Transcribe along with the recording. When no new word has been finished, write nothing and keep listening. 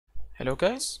Hello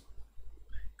guys,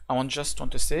 just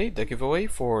want to say the giveaway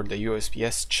for the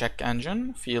USPS check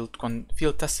engine field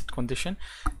tested condition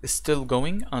is still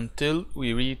going until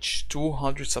we reach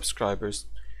 200 subscribers.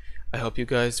 I hope you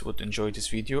guys would enjoy this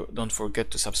video. Don't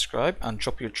forget to subscribe and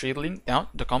drop your trade link down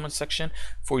in the comment section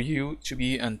for you to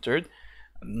be entered.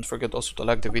 And don't forget also to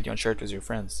like the video and share it with your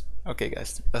friends. Okay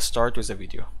guys, let's start with the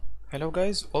video. Hello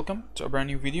guys, welcome to a brand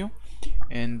new video.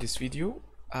 In this video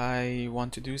I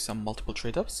want to do some multiple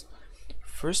trade ups.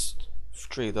 First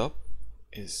trade up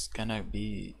is gonna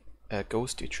be a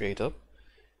ghosty trade up,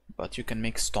 but you can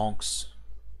make stonks,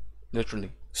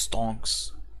 literally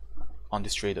stonks, on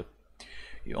this trade up.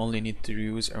 You only need to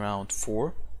use around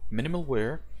 4 minimal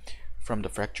wear from the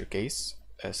fracture case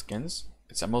skins.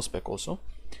 It's a mil spec also.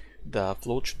 The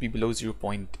float should be below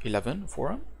 0.11 for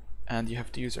them, and you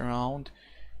have to use around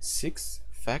 6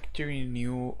 factory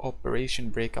new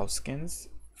operation breakout skins.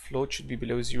 Float should be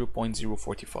below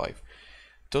 0.045.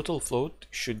 Total float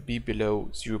should be below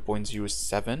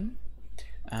 0.07,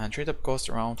 and trade up cost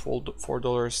around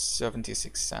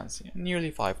 $4.76,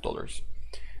 nearly $5.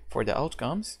 For the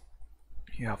outcomes,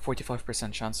 you have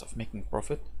 45% chance of making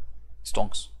profit,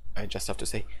 stonks. I just have to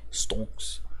say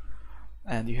stonks,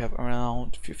 and you have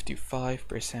around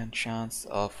 55% chance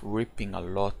of ripping a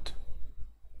lot,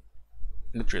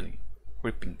 literally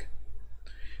ripping.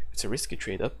 It's a risky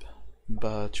trade up,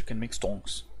 but you can make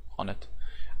stonks on it.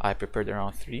 I prepared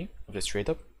around 3 of this trade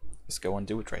up. Let's go and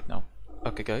do it right now.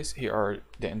 Okay guys, here are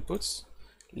the inputs.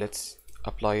 Let's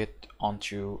apply it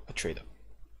onto a trade up.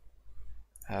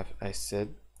 Have I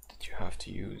said that you have to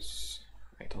use,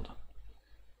 wait, hold on,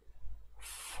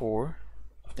 4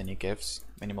 of the negatives,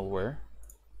 minimal wear.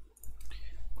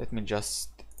 Let me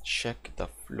just check the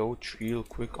float real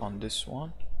quick on this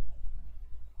one.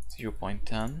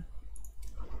 0.10,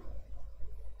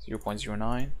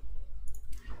 0.09.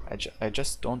 I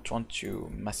just don't want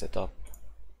to mess it up.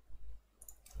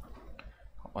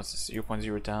 What's this?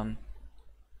 0.010.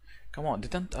 Come on,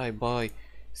 didn't I buy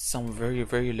some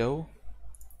very low?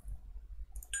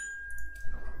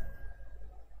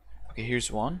 Okay, here's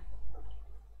one.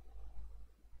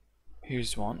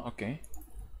 Here's one, okay.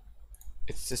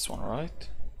 It's this one, right?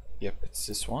 Yep, it's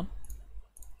this one.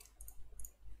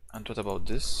 And what about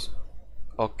this?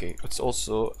 Okay, it's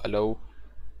also a low.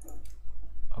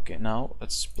 Okay, now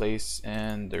let's place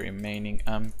in the remaining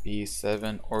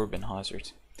MP7 Urban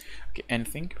Hazards. Okay,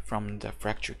 anything from the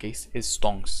fracture case is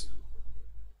stonks.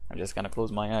 I'm just gonna close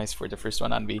my eyes for the first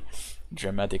one and be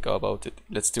dramatic about it.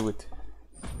 Let's do it.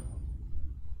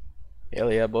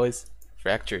 Hell yeah, boys.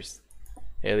 Fractures.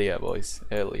 Hell yeah, boys.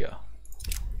 Hell yeah.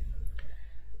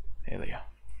 Hell yeah.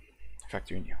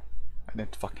 Factory new. I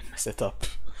didn't fucking mess it up.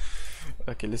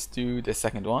 Okay, let's do the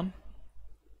second one.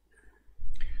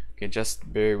 Okay,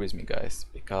 just bear with me guys,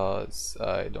 because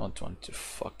I don't want to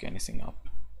fuck anything up.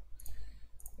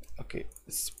 Okay,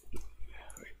 let's wait.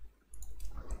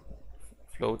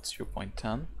 Float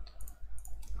 0.10,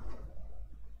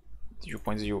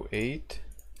 0.08,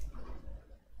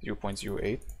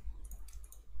 0.08.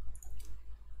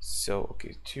 So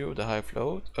okay, 2 the high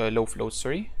float, low float,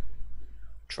 sorry.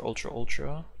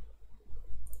 Ultra.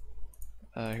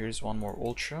 Here's one more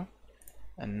ultra.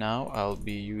 And now I'll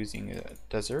be using a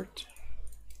desert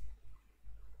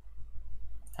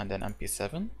and then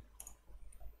MP7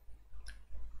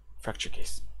 fracture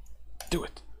case. Do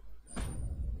it.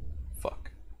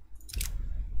 Fuck,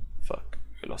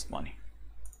 we lost money.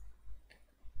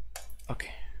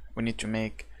 Okay, we need to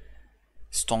make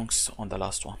stonks on the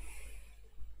last one.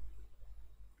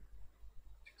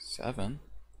 7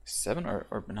 are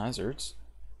urban hazards.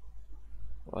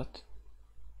 What?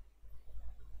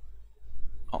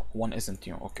 Oh, one isn't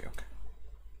new. Okay.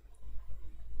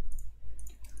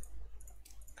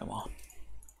 Come on.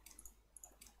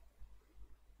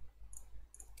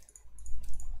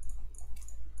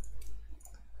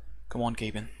 Come on,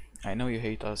 Gaben. I know you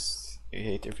hate us. You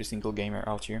hate every single gamer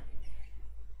out here.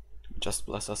 Just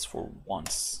bless us for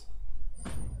once.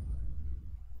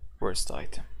 Worst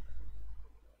item.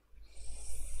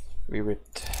 We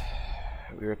ripped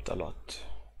a lot.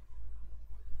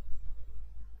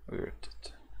 We ripped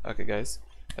it. Okay guys,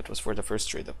 that was for the first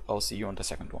trade up. I'll see you on the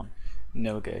second one.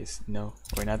 No guys, no,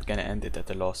 we're not gonna end it at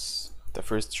a loss. The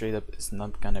first trade up is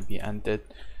not gonna be ended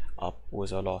up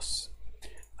with a loss.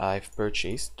 I've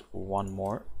purchased one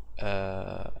more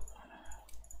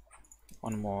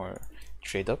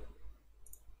trade up,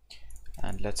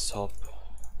 and let's hope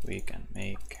we can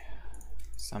make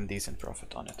some decent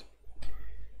profit on it.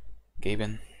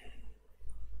 Gaben,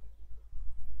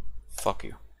 fuck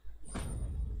you.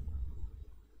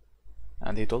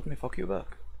 And he told me fuck you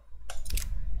back.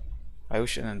 I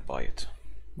wish I didn't buy it.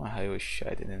 I wish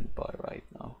I didn't buy right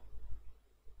now.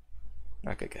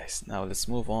 Okay guys, now let's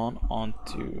move on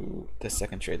to the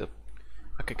second trade up.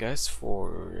 Okay guys,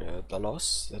 for the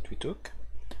loss that we took,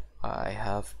 I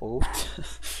have bought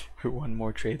one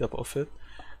more trade up of it,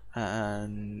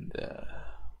 and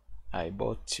I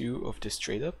bought 2 of this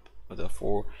trade up, the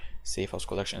 4 Safe House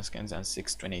Collection skins and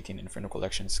 6 2018 Inferno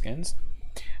Collection skins.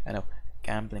 And now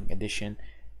Gambling Edition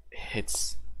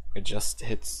hits, it just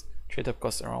hits. Trade up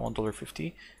costs around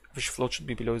 $1.50. Average float should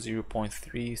be below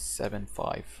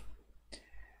 0.375.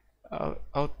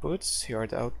 Outputs, here are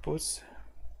the outputs.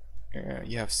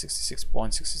 You have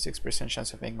 66.66%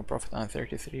 chance of making a profit and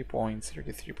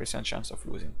 33.33% chance of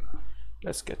losing.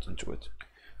 Let's get into it.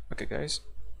 Okay guys,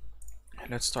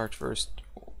 let's start first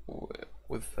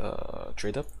with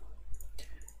trade up.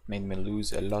 Made me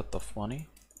lose a lot of money.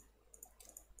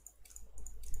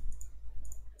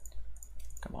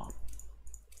 Come on.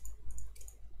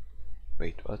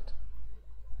 Wait, what?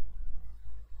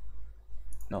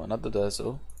 No, not the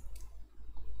dazzle.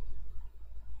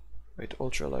 Wait,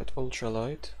 ultralight.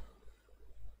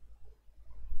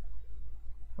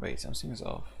 Wait, something's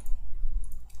off.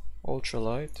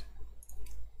 Ultralight.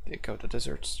 Take out the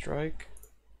desert strike.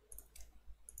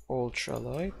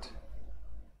 Ultralight.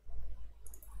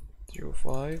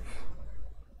 0.5.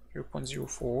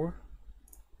 0.04.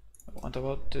 What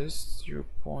about this?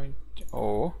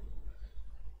 0.0.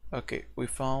 Okay, we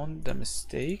found the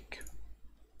mistake.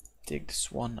 Take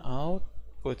this one out.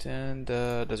 Put in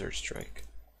the desert strike.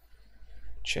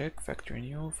 Check, factory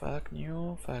new, fac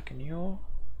new, fac new,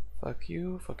 fuck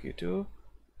you too,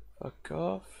 fuck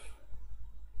off,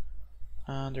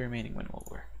 and the remaining one will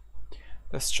work.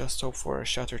 Let's just hope for a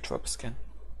shattered web skin.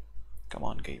 Come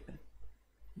on, Gaben.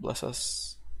 Bless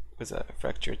us with a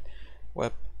fractured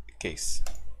web case.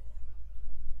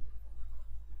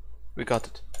 We got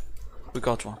it. We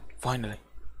got one, finally.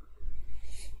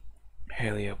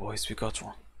 Hell yeah, boys, we got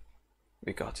one.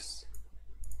 We got it.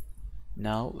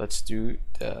 Now let's do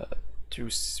the 2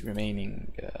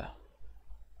 remaining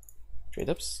trade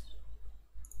ups.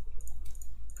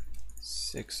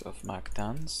 6 of Mac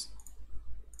 10s.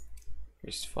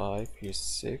 Here's 5, here's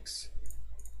 6.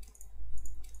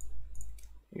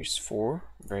 Here's 4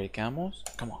 very camos.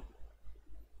 Come on.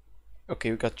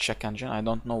 Okay, we got check engine. I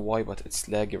don't know why, but it's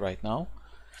laggy right now.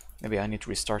 Maybe I need to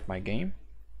restart my game.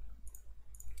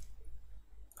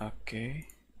 Okay.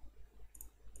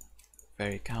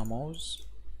 Very camos.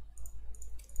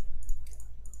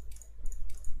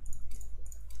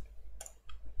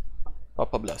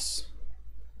 Papa bless.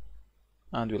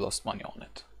 And we lost money on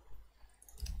it.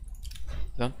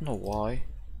 Don't know why,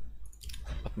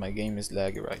 but my game is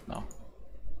laggy right now.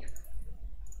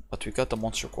 But we got the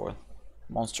monster coil.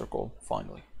 Monster coil,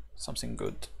 finally. Something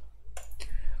good.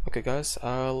 Okay guys,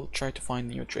 I'll try to find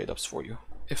new trade ups for you.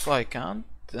 If I can,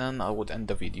 then I would end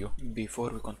the video. Before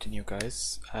we continue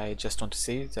guys, I just want to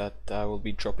say that I will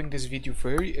be dropping this video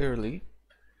very early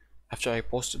after I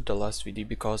posted the last video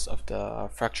because of the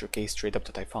fracture case trade up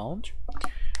that I found.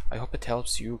 I hope it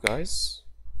helps you guys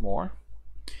more.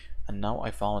 And now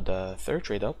I found a third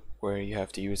trade up where you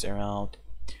have to use around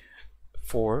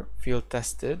 4 field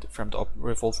tested from the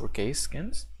revolver case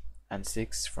skins and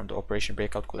 6 from the Operation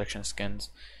Breakout collection skins.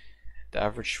 The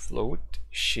average float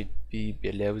should be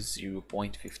below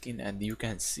 0.15, and you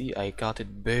can see I got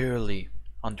it barely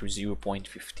under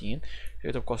 0.15.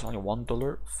 It of course only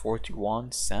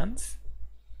 $1.41,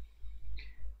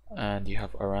 and you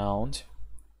have around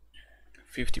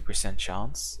 50%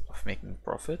 chance of making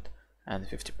profit and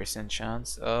 50%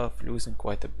 chance of losing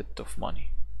quite a bit of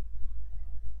money.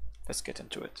 Let's get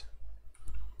into it.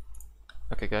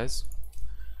 Okay guys,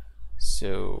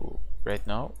 so right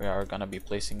now we are gonna be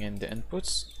placing in the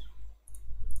inputs.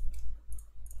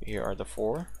 Here are the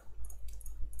 4.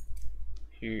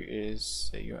 Here is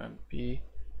the UMP.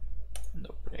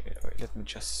 No, wait, let me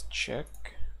just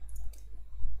check.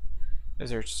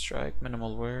 Desert strike,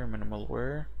 minimal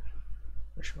wear.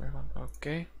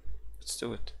 Okay, let's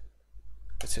do it.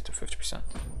 Let's hit to 50%.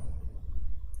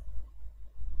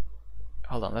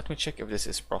 Hold on, let me check if this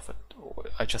is profit. Oh,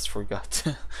 I just forgot.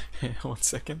 1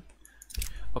 second.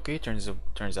 Okay, turns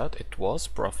out it was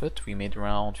profit. We made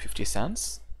around 50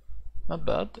 cents. Not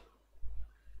bad.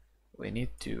 We need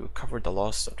to cover the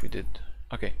loss that we did.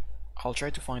 Okay, I'll try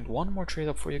to find one more trade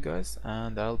up for you guys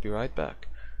and I'll be right back.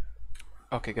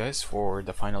 Okay guys, for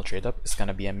the final trade up, it's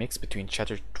gonna be a mix between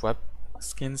shattered web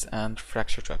skins and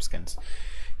fractured web skins.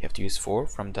 You have to use 4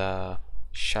 from the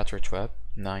shattered web,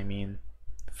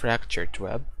 fractured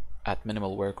web at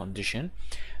minimal wear condition.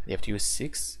 You have to use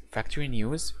 6 factory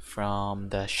news from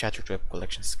the shattered web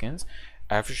collection skins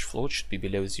average float should be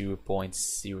below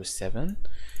 0.07.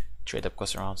 Trade up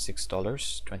costs around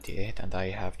 $6.28, and I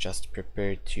have just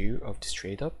prepared 2 of this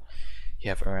trade up. You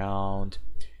have around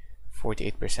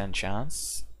 48%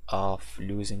 chance of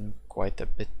losing quite a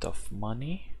bit of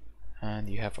money, and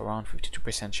you have around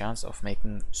 52% chance of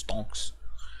making stonks.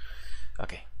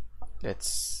 Okay,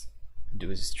 let's do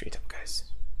this trade up, guys.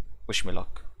 Wish me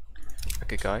luck.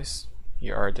 Okay guys,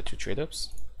 here are the 2 trade ups.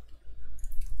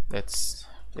 Let's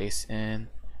place in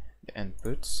the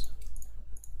inputs.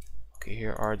 Okay,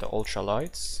 here are the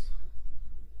ultralights,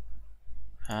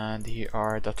 and here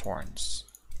are the thorns.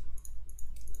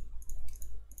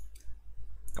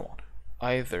 Come on,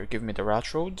 either give me the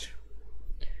rat road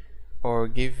or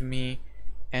give me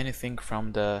anything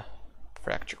from the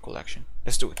fracture collection.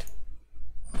 Let's do it.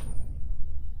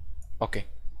 Okay,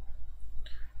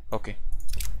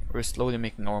 we're slowly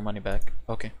making our money back.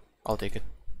 Okay, I'll take it.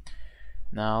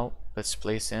 Now let's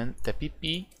place in the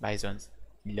PP bisons.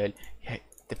 Lol.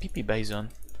 The PP bison,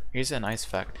 here's a nice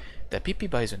fact. The PP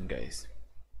bison, guys,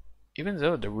 even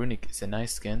though the runic is a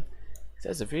nice skin, it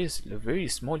has a very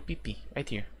small PP right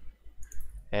here.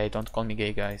 Hey, don't call me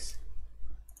gay, guys.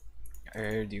 I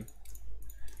heard you.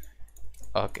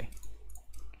 Okay,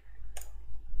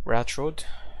 rat road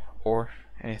or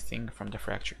anything from the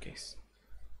fracture case.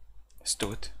 Let's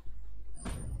do it.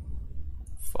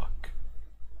 Fuck.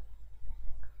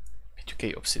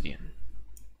 P2K obsidian.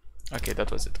 Okay,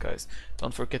 that was it, guys.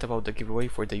 Don't forget about the giveaway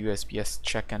for the USPS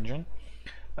check engine.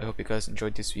 I hope you guys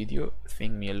enjoyed this video.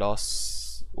 Think me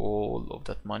lost all of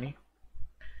that money.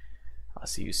 I'll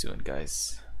see you soon,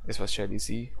 guys. This was Shelly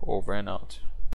Z, over and out.